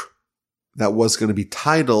book that was going to be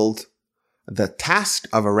titled The Task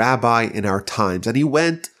of a Rabbi in Our Times. And he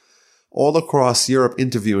went all across Europe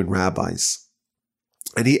interviewing rabbis.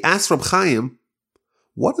 And he asked Reb Chaim,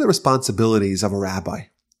 what are the responsibilities of a rabbi?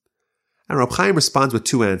 And Reb Chaim responds with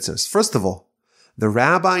 2 answers. First of all, the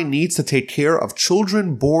rabbi needs to take care of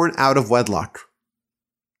children born out of wedlock.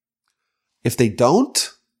 If they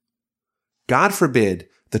don't, God forbid,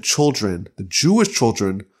 the Jewish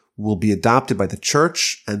children, will be adopted by the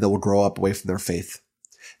church and they will grow up away from their faith.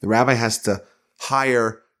 The rabbi has to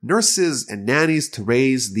hire nurses and nannies to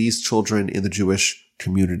raise these children in the Jewish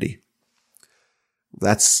community.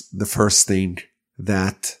 That's the first thing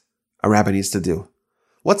that a rabbi needs to do.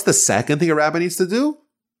 What's the second thing a rabbi needs to do?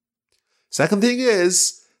 Second thing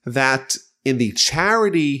is that in the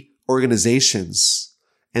charity organizations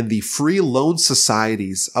and the free loan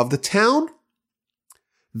societies of the town,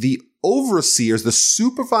 the overseers, the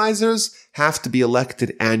supervisors, have to be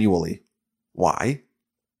elected annually. Why?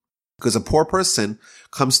 Because a poor person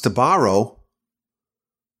comes to borrow,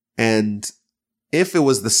 and if it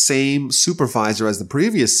was the same supervisor as the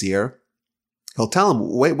previous year, he'll tell him,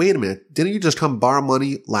 wait a minute, didn't you just come borrow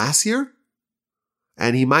money last year?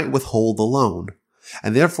 And he might withhold the loan.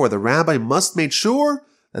 And therefore, the rabbi must make sure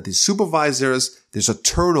that the supervisors, there's a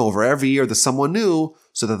turnover every year to someone new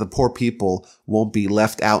so that the poor people won't be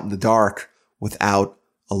left out in the dark without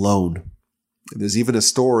a loan. There's even a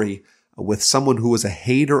story with someone who was a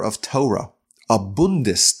hater of Torah, a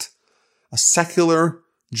Bundist, a secular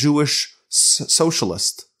Jewish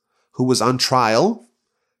socialist who was on trial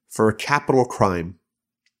for a capital crime.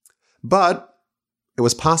 But it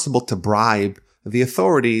was possible to bribe the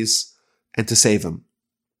authorities and to save him.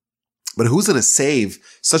 But who's going to save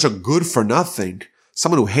such a good-for-nothing,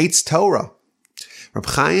 someone who hates Torah? Reb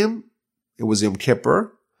Chaim, it was Yom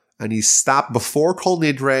Kippur, and he stopped before Kol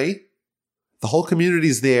Nidre. The whole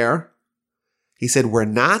community's there. He said, we're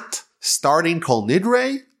not starting Kol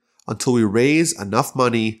Nidre until we raise enough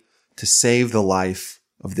money to save the life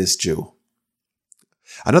of this Jew.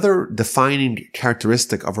 Another defining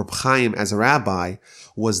characteristic of Reb Chaim as a rabbi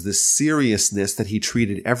was the seriousness that he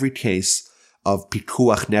treated every case of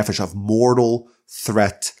pikuach nefesh, of mortal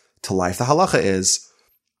threat to life. The halacha is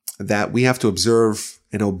that we have to observe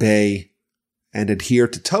and obey and adhere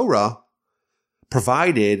to Torah,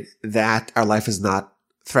 provided that our life is not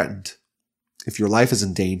threatened. If your life is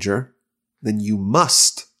in danger, then you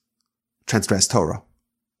must transgress Torah.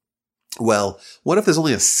 Well, what if there's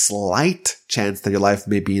only a slight chance that your life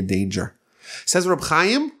may be in danger? Says Reb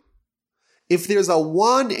Chaim, if there's a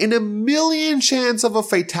 1 in a million chance of a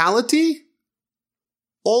fatality,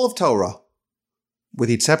 all of Torah, with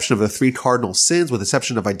the exception of the 3 cardinal sins, with the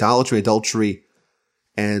exception of idolatry, adultery,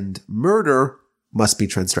 and murder, must be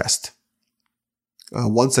transgressed.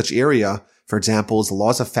 One such area, for example, is the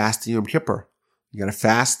laws of fasting Yom Kippur. You got to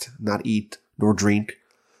fast, not eat, nor drink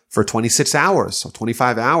for 26 hours or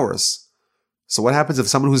 25 hours. So what happens if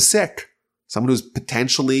someone who's sick, someone who's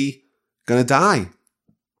potentially going to die?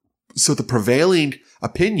 So the prevailing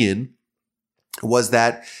opinion was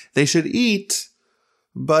that they should eat,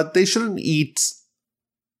 but they shouldn't eat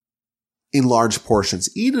in large portions.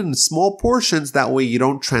 Eat in small portions, that way you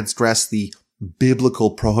don't transgress the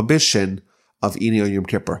biblical prohibition of eating on Yom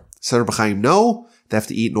Kippur. So Reb Chaim, no, they have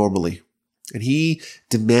to eat normally. And he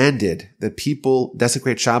demanded that people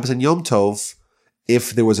desecrate Shabbos and Yom Tov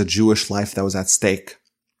if there was a Jewish life that was at stake.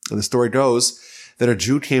 And the story goes that a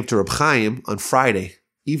Jew came to Reb Chaim on Friday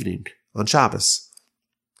evening, on Shabbos.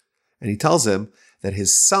 And he tells him that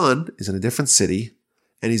his son is in a different city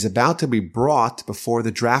and he's about to be brought before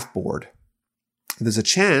the draft board. And there's a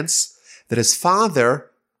chance that his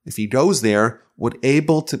father, if he goes there, would be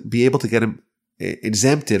able to get him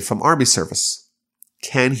exempted from army service.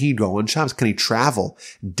 Can he go on Shabbos? Can he travel,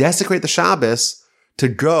 desecrate the Shabbos to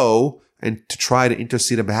go and to try to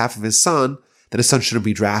intercede on behalf of his son that his son shouldn't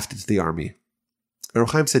be drafted to the army? And Reb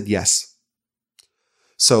Chaim said yes.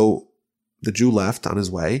 So the Jew left on his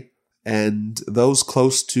way, and those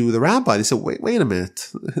close to the rabbi, they said, wait a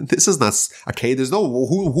minute. This is not okay. There's no,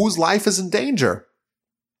 whose life is in danger?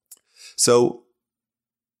 So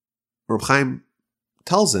Reb Chaim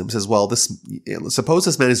tells him, says, well, suppose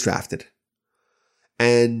this man is drafted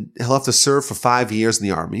and he'll have to serve for 5 years in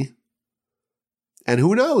the army. And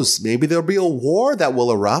who knows? Maybe there'll be a war that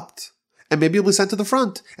will erupt, and maybe he'll be sent to the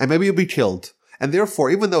front, and maybe he'll be killed. And therefore,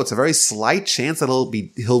 even though it's a very slight chance that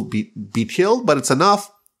he'll be killed, but it's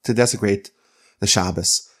enough to desecrate the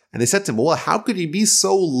Shabbos. And they said to him, well, how could he be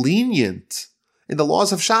so lenient in the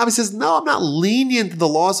laws of Shabbos? He says, no, I'm not lenient in the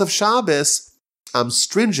laws of Shabbos. I'm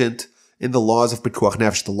stringent in the laws of Pikuach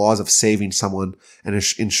Nefesh, the laws of saving someone and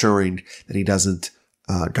ensuring that he doesn't,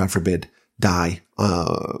 God forbid, die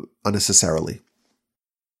unnecessarily.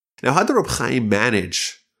 Now, how did Reb Chaim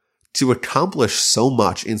manage to accomplish so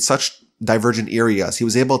much in such divergent areas? He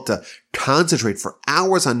was able to concentrate for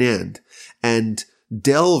hours on end and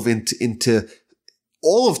delve into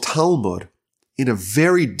all of Talmud in a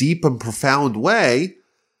very deep and profound way,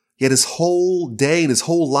 yet his whole day and his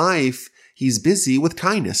whole life, he's busy with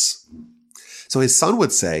kindness. So his son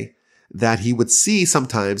would say that he would see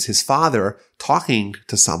sometimes his father talking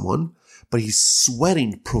to someone, but he's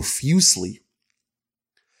sweating profusely.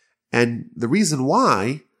 And the reason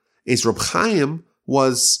why is Reb Chaim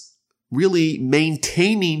was really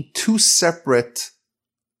maintaining two separate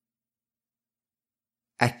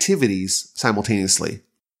activities simultaneously.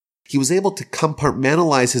 He was able to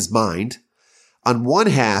compartmentalize his mind. On one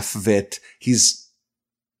half of it, he's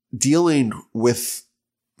dealing with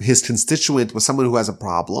his constituent, with someone who has a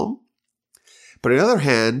problem. But on the other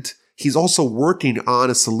hand, he's also working on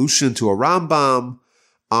a solution to a Rambam,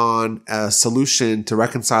 on a solution to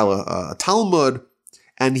reconcile a Talmud,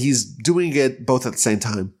 and he's doing it both at the same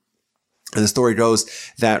time. And the story goes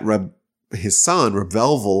that his son, Reb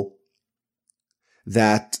Velvel,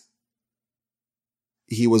 that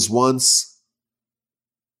he was once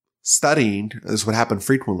studying, this would happen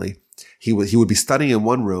frequently, he would be studying in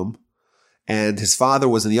one room, and his father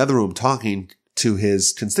was in the other room talking to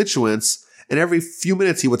his constituents, and every few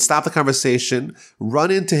minutes he would stop the conversation,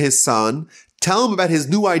 run into his son, tell him about his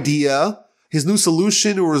new idea, his new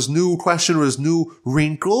solution, or his new question, or his new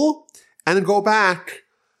wrinkle, and then go back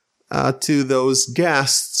to those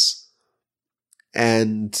guests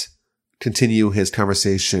and continue his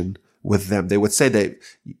conversation with them. They would say that,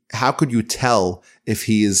 how could you tell if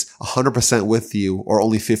he is 100% with you or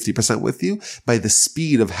only 50% with you? By the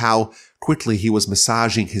speed of how quickly he was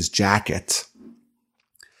massaging his jacket.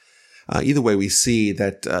 Either way, we see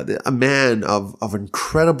that a man of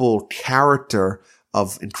incredible character,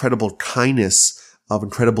 of incredible kindness, of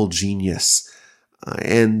incredible genius.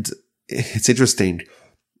 And it's interesting.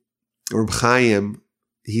 Reb Chaim,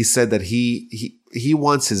 he said that he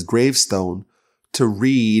wants his gravestone to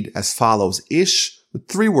read as follows: Ish, with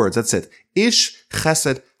 3 words, that's it. Ish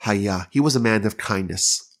chesed haya. He was a man of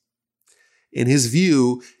kindness. In his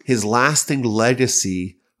view, his lasting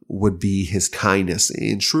legacy would be his kindness.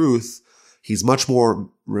 In truth, he's much more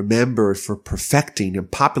remembered for perfecting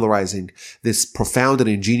and popularizing this profound and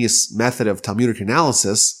ingenious method of Talmudic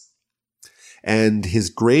analysis. And his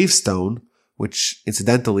gravestone, which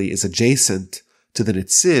incidentally is adjacent to the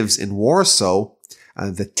Nitzivs in Warsaw,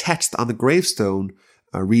 the text on the gravestone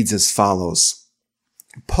reads as follows: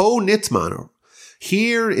 Po Nitman,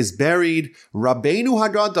 here is buried Rabbeinu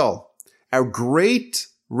Hagadol, our great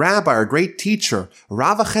rabbi, our great teacher,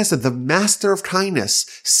 Rav Chesed, the master of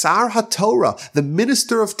kindness, Sar HaTorah, the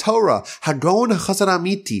minister of Torah, Hagon HaChazar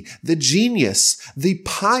Amiti, the genius, the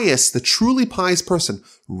pious, the truly pious person,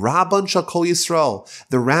 Rabban Shal Kol Yisrael,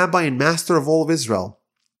 the rabbi and master of all of Israel,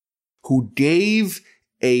 who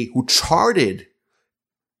charted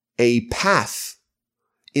a path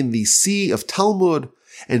in the sea of Talmud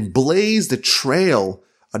and blazed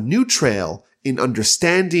a new trail in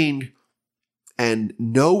understanding and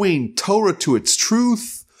knowing Torah to its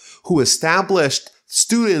truth, who established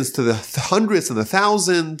students to the hundreds and the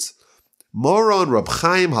thousands. Moron Reb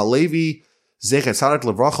Chaim Halevi, Zecher Tzadik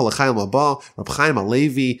Levracha L'Chaim Haba, Reb Chaim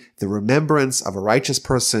Halevi, the remembrance of a righteous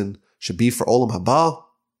person should be for Olam Haba.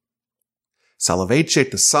 Soloveichik,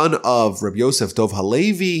 the son of Reb Yosef Dov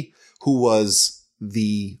Halevi, who was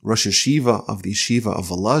the Rosh Yeshiva of the Yeshiva of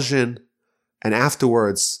Volozhin, and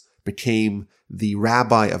afterwards became the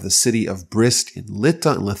rabbi of the city of Brisker in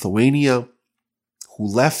Lithuania, who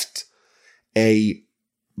left a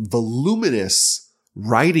voluminous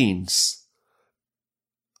writings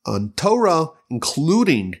on Torah,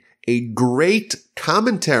 including a great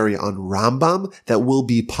commentary on Rambam that will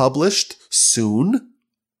be published soon.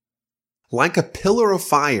 Like a pillar of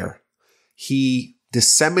fire, he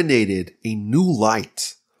disseminated a new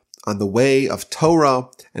light on the way of Torah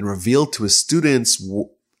and revealed to his students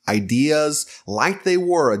ideas like they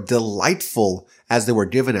were delightful as they were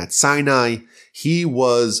given at Sinai. He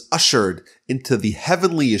was ushered into the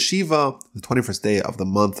heavenly yeshiva, the 21st day of the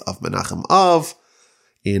month of Menachem Av,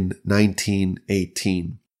 in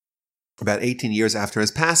 1918. About 18 years after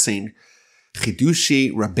his passing,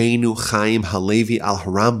 Chidushi Rabbeinu Chaim Halevi al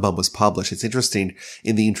Harambam was published. It's interesting,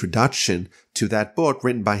 in the introduction to that book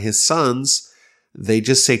written by his sons, they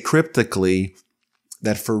just say cryptically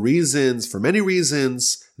that for many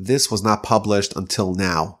reasons, this was not published until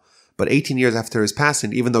now. But 18 years after his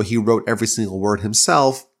passing, even though he wrote every single word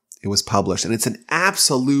himself, it was published. And it's an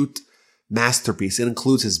absolute masterpiece. It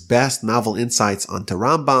includes his best novel insights onto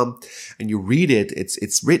Rambam. And you read it,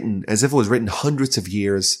 it's written as if it was written hundreds of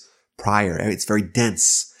years prior. It's very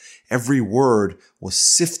dense. Every word was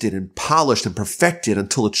sifted and polished and perfected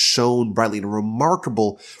until it's shone brightly in a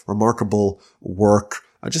remarkable, remarkable work.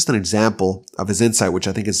 Just an example of his insight, which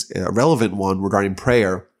I think is a relevant one regarding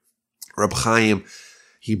prayer. Reb Chaim,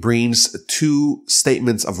 he brings 2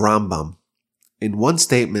 statements of Rambam. In one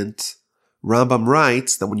statement, Rambam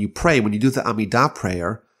writes that when you pray, when you do the Amidah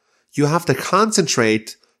prayer, you have to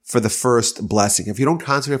concentrate for the first blessing. If you don't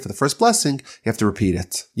concentrate for the first blessing, you have to repeat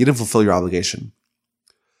it. You didn't fulfill your obligation.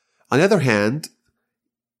 On the other hand,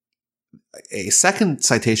 A second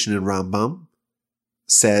citation in Rambam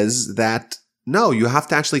says that, no, you have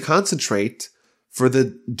to actually concentrate for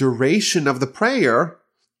the duration of the prayer.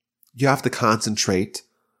 You have to concentrate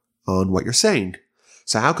on what you're saying.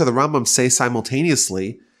 So how could the Rambam say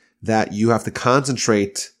simultaneously that you have to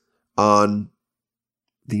concentrate on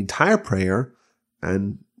the entire prayer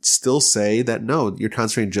and still say that, no, you're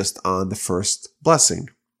concentrating just on the first blessing?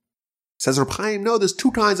 Says Rabbi Chaim, no, there's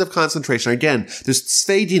two kinds of concentration. Again, there's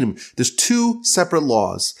tzvei dinim. There's two separate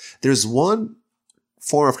laws. There's one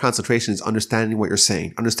form of concentration is understanding what you're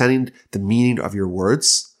saying, understanding the meaning of your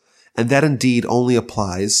words. And that indeed only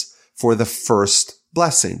applies for the first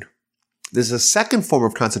blessing. There's a second form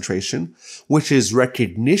of concentration, which is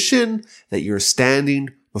recognition that you're standing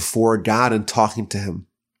before God and talking to Him.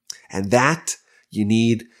 And that you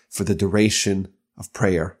need for the duration of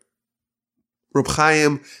prayer. Reb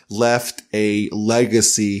Chaim left a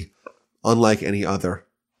legacy unlike any other,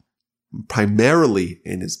 primarily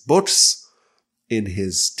in his books, in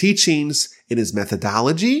his teachings, in his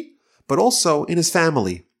methodology, but also in his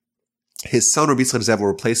family. His son, Rabbi Brisker,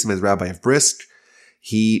 replaced him as Rabbi of Brisker.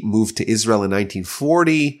 He moved to Israel in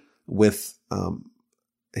 1940 with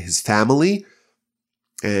his family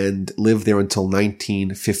and lived there until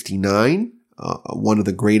 1959, one of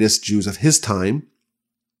the greatest Jews of his time.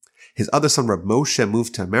 His other son, Rabbi Moshe,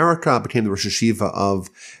 moved to America, became the Rosh Yeshiva of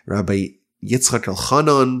Rabbi Yitzchak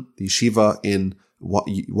Elchanan, the yeshiva in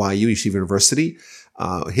YU, Yeshiva University.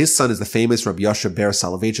 His son is the famous Rabbi Yoshe Ber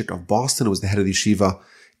Soloveichik of Boston, who was the head of the yeshiva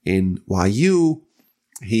in YU.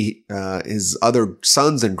 His other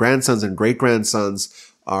sons and grandsons and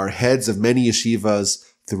great-grandsons are heads of many yeshivas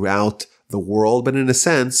throughout the world. But in a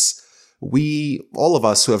sense, all of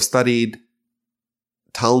us who have studied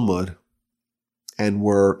Talmud and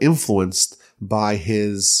were influenced by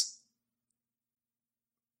his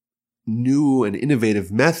new and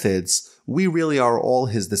innovative methods, we really are all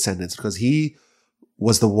his descendants, because he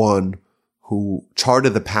was the one who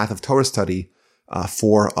charted the path of Torah study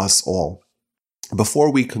for us all.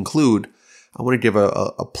 Before we conclude, I want to give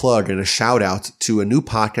a plug and a shout out to a new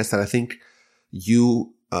podcast that I think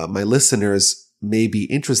you, my listeners, may be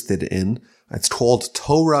interested in. It's called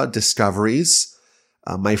Torah Discoveries.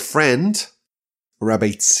 My friend, Rabbi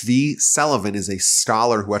Tzvi Sullivan, is a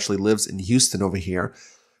scholar who actually lives in Houston over here.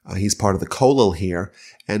 He's part of the Kollel here.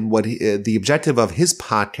 And the objective of his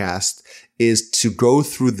podcast is to go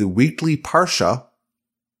through the weekly Parsha,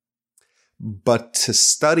 but to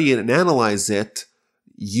study it and analyze it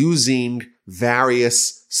using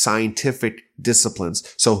various scientific disciplines.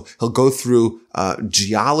 So he'll go through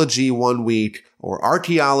geology one week, or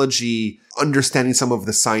archaeology, understanding some of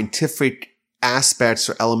the scientific aspects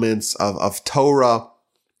or elements of Torah.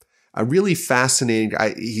 Really fascinating.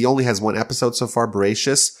 He only has one episode so far,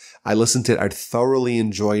 Bereshis. I listened to it. I thoroughly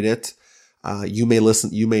enjoyed it. You may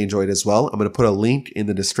enjoy it as well. I'm going to put a link in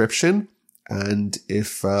the description. And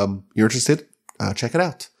if you're interested, check it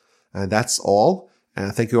out. That's all.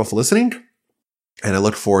 Thank you all for listening. And I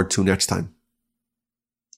look forward to next time.